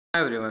Hi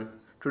everyone.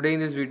 Today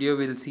in this video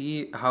we'll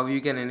see how you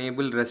can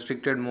enable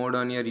restricted mode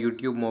on your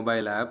YouTube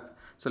mobile app.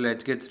 So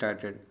let's get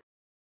started.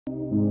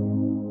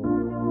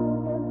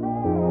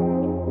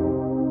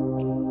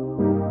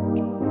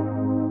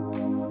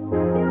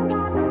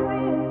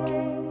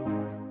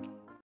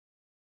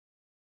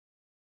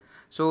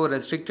 So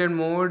restricted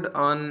mode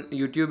on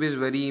YouTube is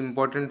very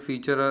important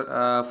feature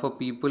for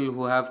people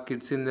who have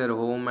kids in their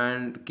home,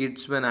 and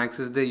kids when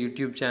access the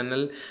YouTube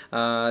channel,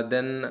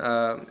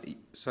 the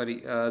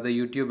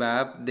YouTube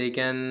app, they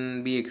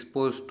can be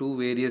exposed to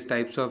various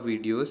types of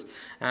videos.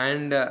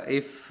 And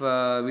if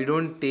we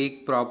don't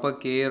take proper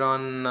care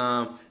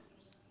on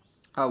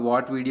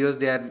what videos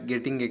they are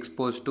getting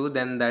exposed to,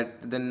 then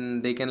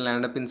they can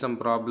land up in some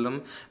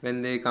problem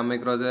when they come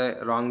across a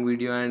wrong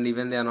video, and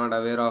even they are not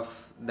aware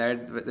of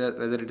that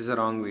whether it is a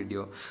wrong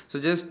video. So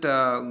just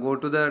go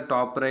to the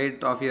top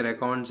right of your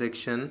account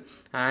section,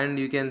 and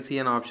you can see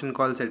an option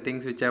called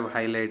settings, which I have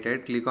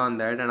highlighted. Click on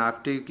that, and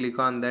after you click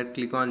on that,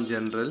 click on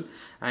general,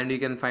 and you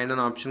can find an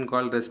option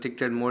called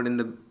restricted mode in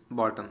the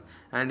bottom.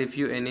 And if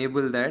you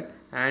enable that,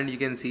 and you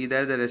can see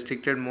that the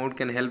restricted mode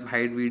can help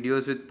hide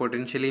videos with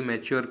potentially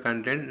mature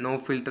content. No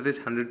filter is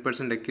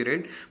 100%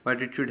 accurate,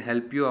 but it should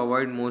help you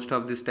avoid most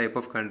of this type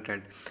of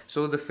content.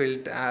 So the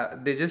filter,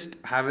 they just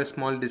have a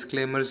small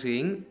disclaimer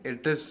saying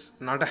it is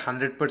not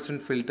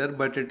 100% filter,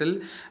 but it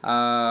will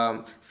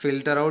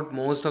filter out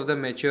most of the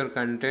mature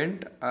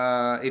content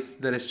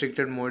if the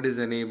restricted mode is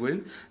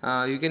enabled.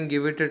 You can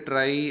give it a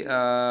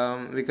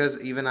try, because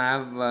even I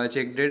have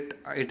checked it.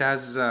 It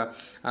has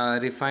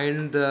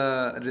refined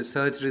the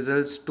research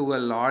results to a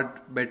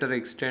lot better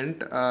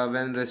extent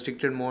when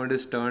restricted mode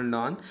is turned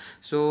on.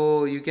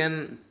 So you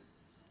can,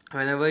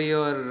 whenever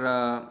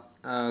your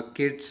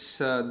kids,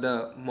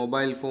 the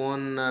mobile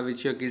phone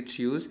which your kids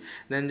use,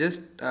 then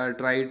just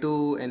try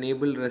to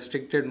enable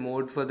restricted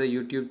mode for the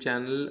YouTube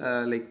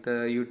channel, like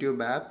the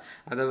YouTube app.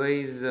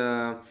 Otherwise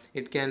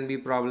it can be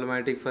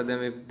problematic for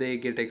them if they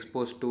get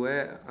exposed to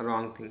a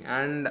wrong thing.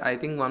 And I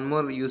think one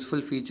more useful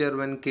feature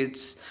when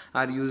kids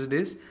are used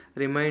is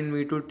remind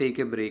me to take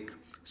a break.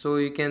 So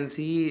you can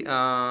see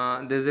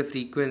there's a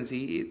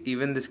frequency.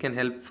 Even this can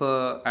help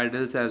for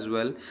adults as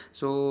well.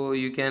 So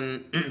you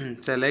can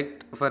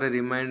select for a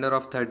reminder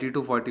of 30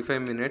 to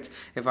 45 minutes.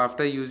 If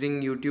after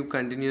using YouTube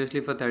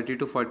continuously for 30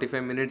 to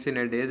 45 minutes in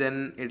a day,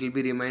 then it will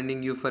be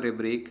reminding you for a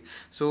break.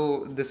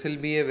 So this will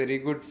be a very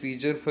good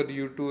feature for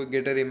you to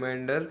get a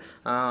reminder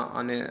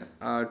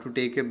to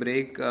take a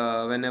break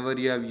whenever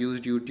you have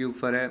used YouTube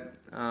for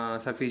a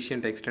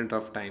sufficient extent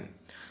of time.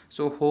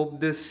 So hope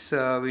this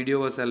video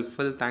was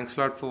helpful. Thanks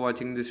a lot for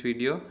watching this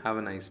video. Have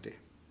a nice day.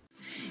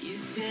 You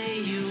say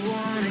you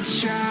wanna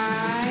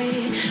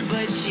try,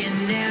 but you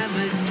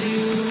never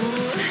do.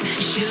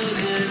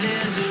 Sugar,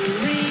 there's a